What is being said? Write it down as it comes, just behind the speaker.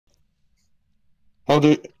How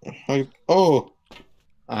do I... Oh!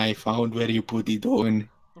 I found where you put it on.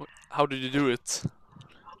 How did you do it?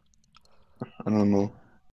 I don't know.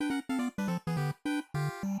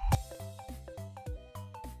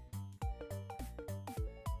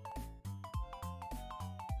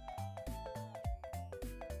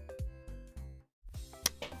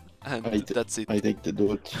 And that's it. I take the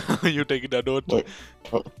dot. You take the dot. Wait,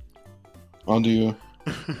 how do you...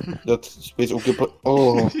 That space occupy...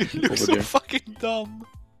 Oh! You look so there. fucking dumb.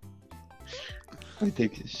 I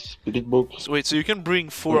take the spirit box. So wait, so you can bring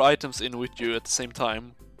 4 items in with you at the same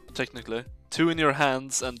time, technically. 2 in your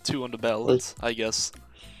hands and 2 on the belt, Wait. I guess.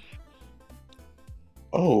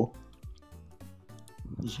 Oh.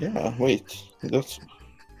 Yeah, wait. That's...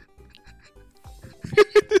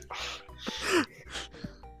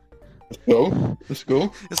 Let's go. Let's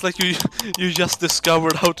go. It's like you just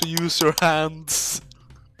discovered how to use your hands.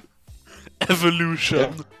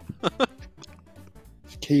 Evolution. Yeah.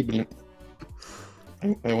 Cable.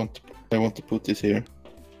 I want to put this here.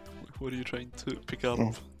 What are you trying to pick up?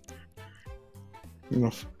 Oh.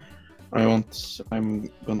 Enough. I'm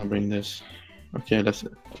gonna bring this. Okay, let's go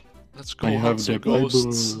I hunt have some the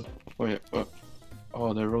ghosts. Bible. Oh yeah.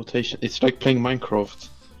 Oh, the rotation. It's like playing Minecraft.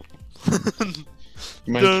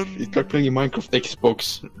 It's like playing a Minecraft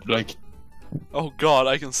Xbox. Like. Oh god,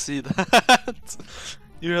 I can see that.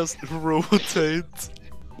 You just rotate.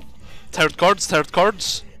 Tarot cards, tarot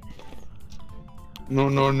cards.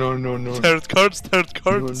 No. Tarot cards, tarot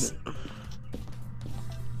cards. No.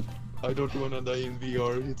 I don't wanna die in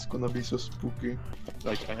VR. It's gonna be so spooky.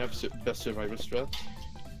 Like I have best survival strat.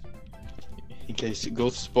 In case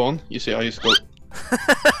ghosts spawn, you say I just go.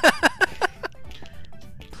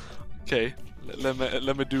 Okay,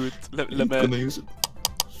 let me do it. Let me. Gonna use it.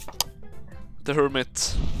 The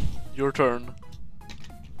hermit, your turn.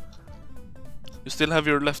 You still have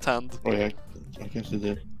your left hand. Oh yeah, I can see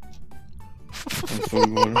that.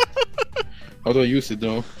 How do I use it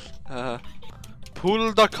though?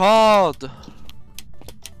 Pull the card.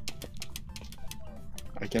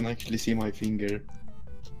 I can actually see my finger.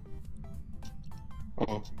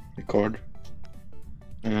 Oh, the card.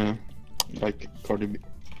 Like card.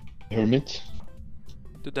 Hermit.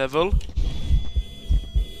 The devil.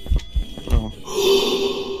 Oh.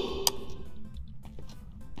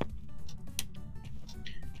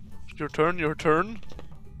 Your turn, your turn.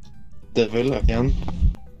 Devil again.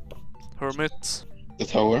 Hermit. The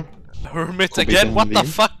tower. Hermit Could again? What the win.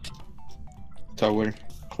 fuck? Tower.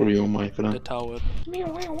 For you, my The friend. tower.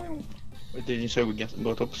 Wait, did you say we get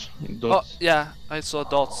dots? Oh, yeah, I saw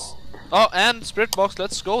dots. Oh, and spirit box,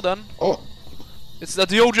 let's go then. Oh! It's the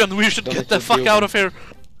Deogen, we should Then get it's the the fuck out Deogen. of here.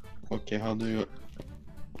 Okay, how do you...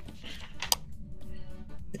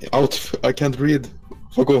 Out! I can't read!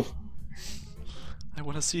 Fuck off! I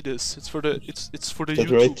wanna see this. It's for the for the That's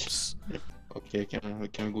right. YouTubes. Okay, can I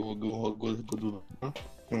go do huh?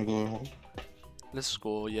 Can I go home? Let's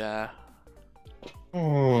go, yeah.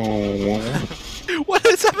 Oh. What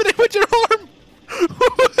is happening with your arm?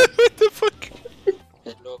 What the fuck?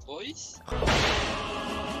 Hello, boys.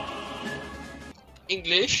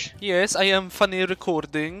 English? Yes, I am funny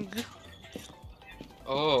recording.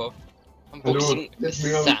 Oh, unboxing let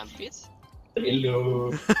me out. samples.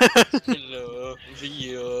 Hello! Hello,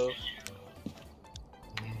 Rio.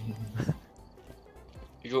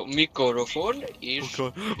 You got microphone is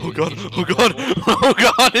Oh god, oh god, oh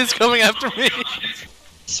god, it's coming after me!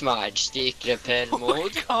 smart stick repair Oh my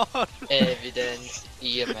mode, god! evidence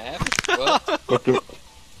EMF. What? What the...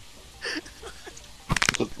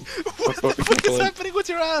 What the fuck is happening with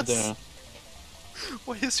your ass? There.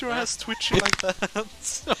 Why is your ass twitching like that?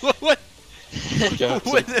 What? Yeah,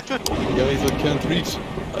 Wait. guys,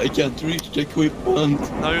 I can't reach the equipment.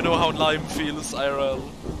 Now you know how lime feels, IRL.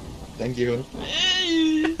 Thank you.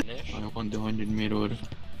 Finish. I want the 100 mirror.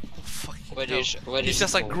 Fucking What hell. is- what He's is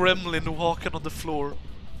just a it called? gremlin walking on the floor.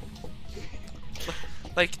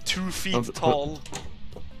 Like 2 feet How- tall.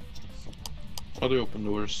 How do you open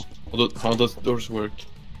doors? How does doors work?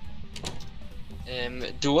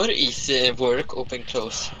 Door is work, open,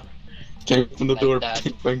 close. Can you open the door? That.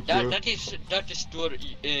 Thank you. That is door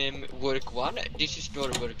work 1. This is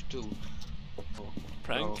door work 2.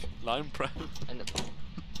 Prank? Oh. Lime prank? And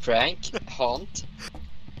prank, haunt.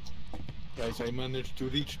 Guys, I managed to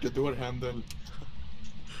reach the door handle.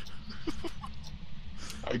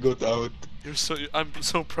 I got out. I'm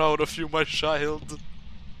so proud of you, my child.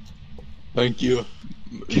 Thank you.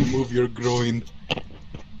 Remove your groin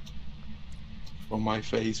from my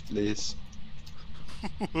face, please.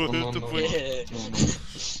 What no, the no, fuck? Yeah. No.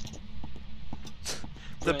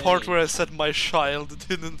 The part where I said my child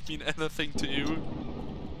didn't mean anything to you.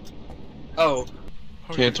 Oh,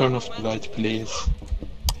 Can you turn off the light, please?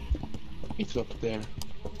 It's up there.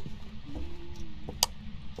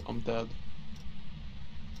 I'm dead.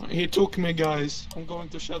 He took me, guys. I'm going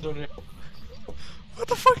to Shadow Realm. What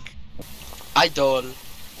the fuck? Idol.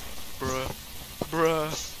 Bruh.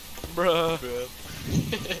 Bruh.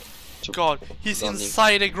 God, he's Running.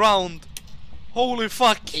 inside the ground. Holy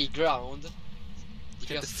fuck. A ground.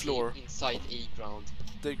 Okay, the Just floor. inside a ground.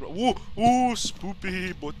 Ooh,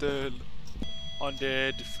 spoopy bottle.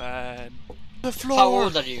 Under the fan. The floor. How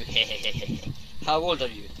old are you? How old are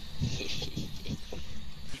you? You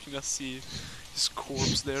can just see his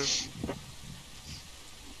corpse there.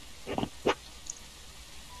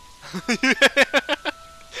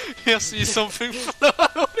 You see something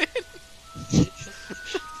floating.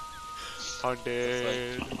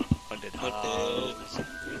 Haunted house.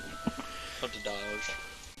 Haunted house.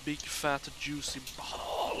 Big fat juicy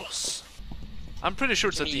balls. I'm pretty sure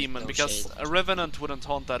it's a Me, demon no because shade. a revenant wouldn't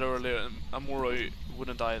haunt that earlier and a Moroi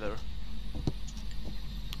wouldn't either.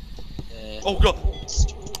 Oh god!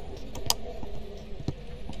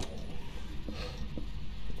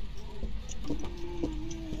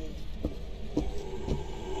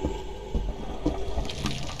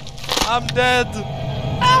 I'm dead!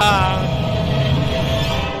 Ah!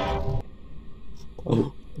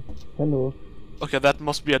 Oh. Hello. Okay, that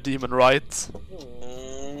must be a demon, right?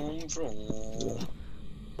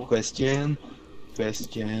 Question.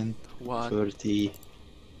 What? 30.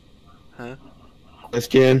 Huh?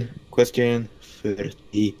 Question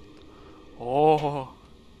 30. Oh.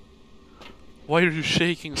 Why are you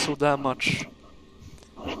shaking so damn much?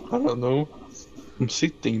 I don't know. I'm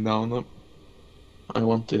sitting down. I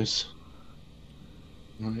want this.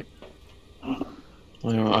 I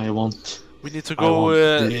want. We need to I go.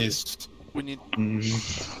 want this. We need.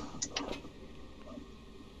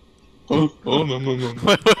 Oh no.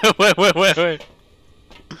 Wait.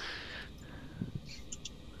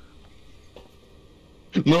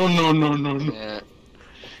 No. Yeah.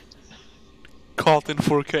 Caught in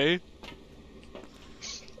 4K.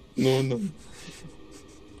 No.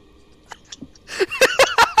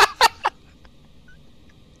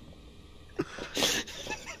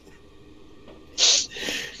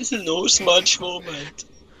 No smudge moment.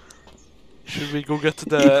 Should we go get He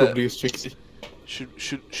the? probably is Trixie.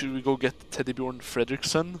 Should we go get Teddy Bjorn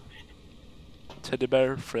Fredriksson? Teddy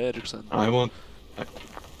Bear Fredriksson. I want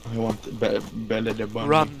Bella the Bunny.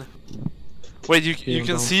 Run. Wait, you can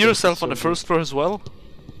down see there, yourself on the so first floor as well?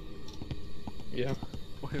 Yeah.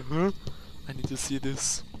 Wait, huh? I need to see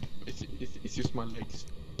this. It's just my legs.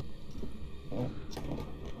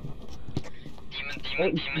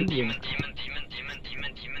 Demon.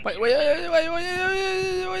 Wait, I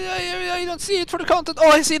don't see it for the content. Oh,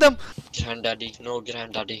 I see them. Granddaddy, no.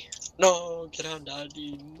 Granddaddy, no.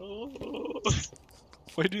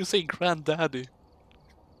 Why do you say granddaddy?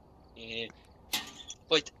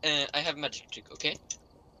 Wait, I have magic trick, okay?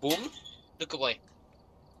 Boom, look away.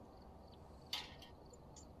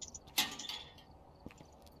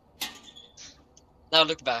 Now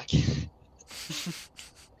look back.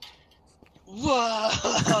 Wow!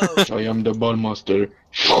 I am the ball master.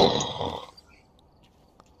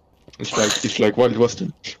 It's like Wild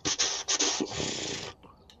Western.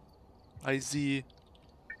 I see.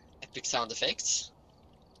 Epic sound effects.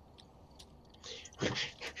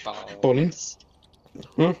 Balling?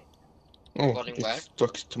 Huh? Oh, Balling it where?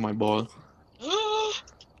 stuck to my ball.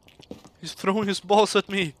 He's throwing his balls at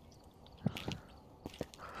me.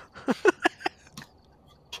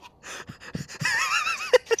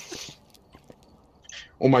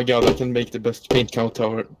 Oh my god, I can make the best paint can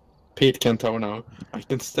tower now. I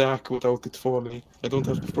can stack without it falling. I don't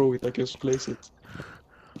have to throw it, I can just place it.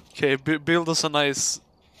 Okay, build us a nice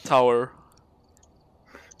tower.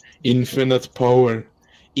 Infinite power.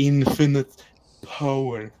 Infinite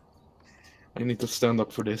power. I need to stand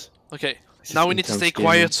up for this. Okay, This now is we need to intense stay gaming.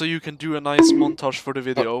 quiet so you can do a nice montage for the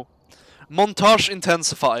video. Montage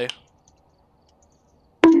intensify.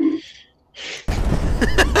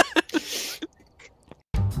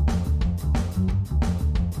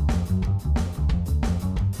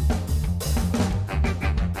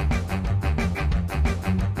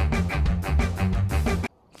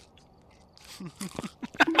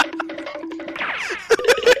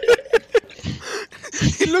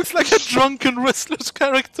 He looks like a drunken wrestler's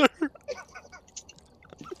character.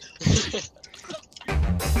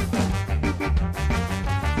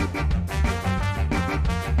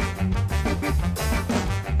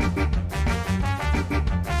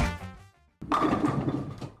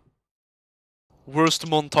 Worst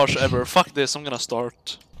montage ever. Fuck this, I'm gonna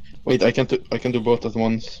start. Wait, I can do both at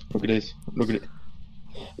once. Look at this. Look at it.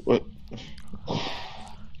 What?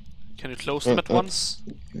 Can you close them at once?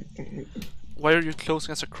 Why are you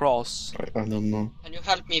closing as a cross? I don't know. Can you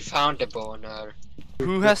help me found the boner?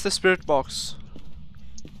 Who has the spirit box?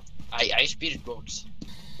 I spirit box.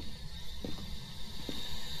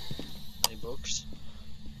 My box.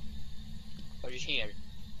 Are you here?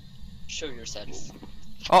 Show yourself.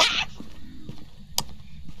 Oh!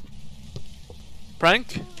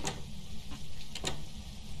 Prank?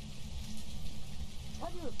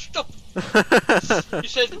 Stop! He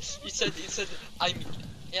said, I'm.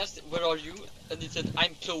 He asked, where are you? And he said,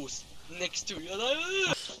 I'm close, next to you.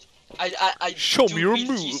 And I Show do me your feel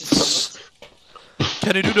moves. Jesus on it.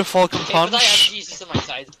 Can you do the Falcon Okay, but I have Punch? Jesus on my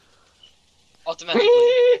side. Automatically.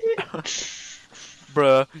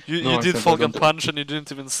 Bruh, you No, I did said I Falcon don't- Punch and you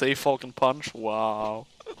didn't even say Falcon Punch? Wow.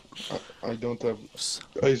 I don't have.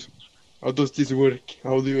 Guys, how does this work?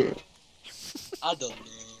 How do you? I don't know.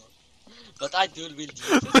 But I do will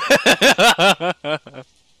Jesus.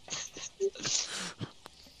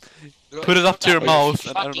 Bro, Put it up to your I'm mouth a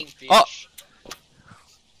and I don't fucking know. Oh! fish.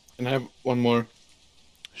 Can I have one more?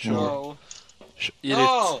 Sure. No. Eat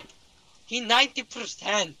No. He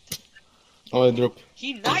 90%. Oh, I drop.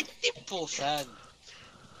 He 90%.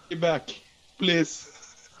 Get back, please.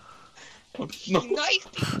 He No,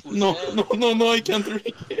 90%. no, I can't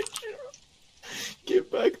reach.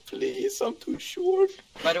 Get back, please. I'm too short.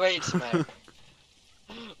 By the way, it's man.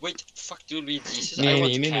 Wait, fuck, do we Jesus? I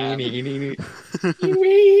want cam.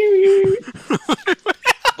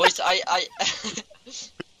 Boys, I.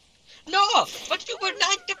 No, but you were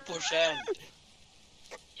 90%.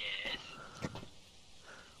 Oh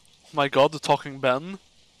my god, the talking Ben.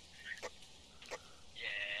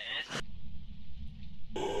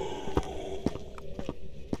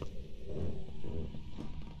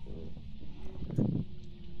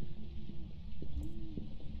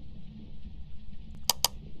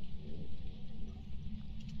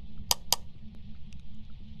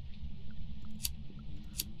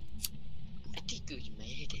 I think we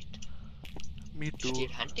made it. Me too. Still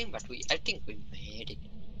hunting, but I think we made it.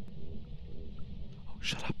 Oh,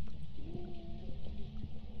 shut up.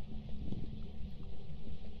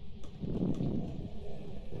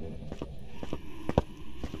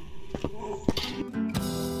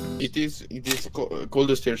 It is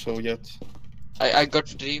coldest here, so yet. I got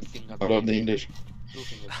 3 finger. I love the English. 2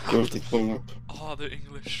 finger. Cold it going up. Oh, the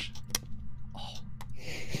English. Oh,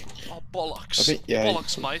 oh bollocks. I think, yeah,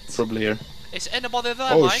 Bollocks, mate. Probably here. Is anybody there,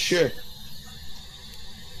 Oh mate? shit!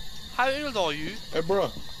 How old are you? Hey, bro,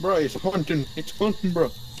 it's hunting. It's hunting, bro.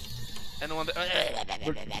 Anyone there?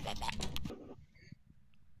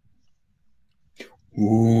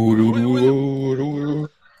 Ooh,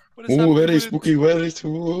 What is happening very with it? spooky, very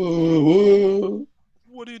spooky.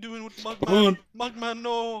 What are you doing with On. Mugman? Mugman,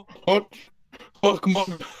 no! Hot, fuck,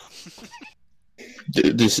 mom.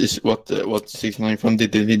 This is what 69 from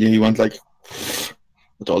did the video. He went like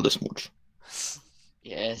with all the smooch.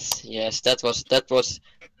 Yes, that was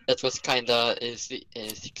kinda a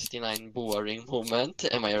 69 boring moment.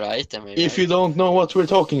 Am I right? Am I right? If you don't know what we're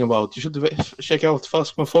talking about, you should check out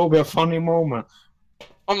Phasmophobia funny moment.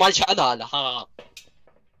 On my channel, ha!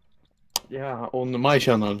 Yeah, on my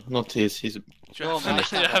channel, not his. You No,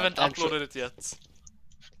 haven't, my you haven't channel, uploaded it yet.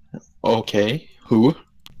 Okay, who?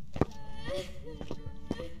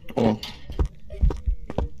 Oh.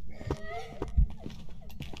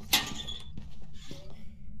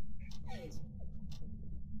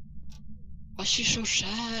 Why is she so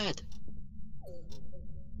sad?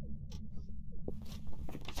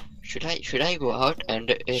 Should I go out and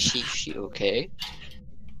see if she okay?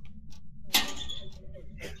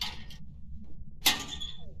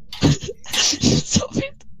 Stop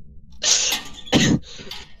it!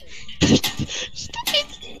 Stop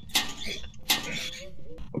it!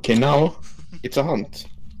 Okay, now it's a hunt.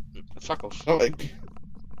 Fuck off. No, like,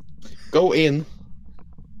 go in.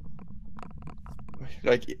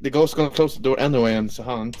 Like the ghost gonna close the door anyway, and it's a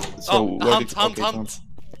hunt. So Oh, where hunt, did- hunt, okay, it's a hunt!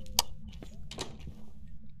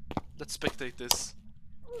 Let's spectate this.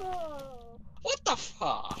 What the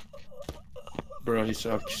fuck? Bro, he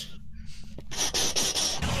sucks.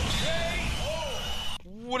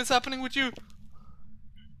 What is happening with you?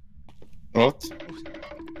 What?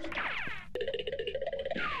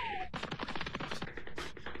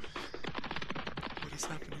 What is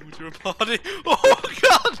happening with your body? Oh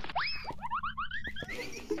god!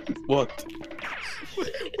 What?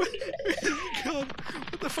 God,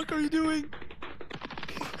 what the fuck are you doing?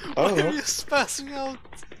 I Why don't are know. you spazzing out?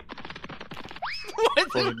 Why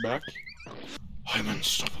Throw the... it back. I'm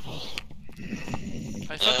unstoppable.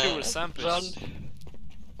 I thought you were Sampis. Run.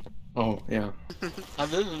 Oh yeah.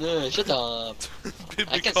 Shut up.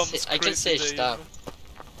 I can Becomes say Crazy Dave. stuff.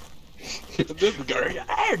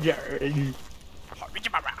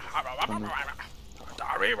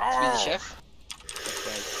 Swedish chef.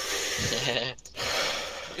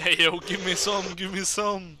 Hey yo, give me some, give me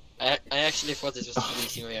some. I actually thought it was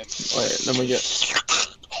freezing over here. Alright, let me get.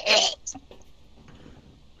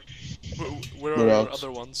 Where are We're your out.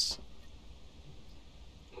 other ones?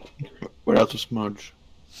 We're out of smudge.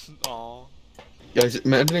 Aw. Guys,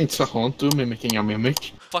 imagine it's a Hantu mimicking a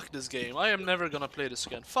mimic. Fuck this game. I am never gonna play this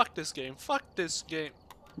again. Fuck this game. Fuck this game.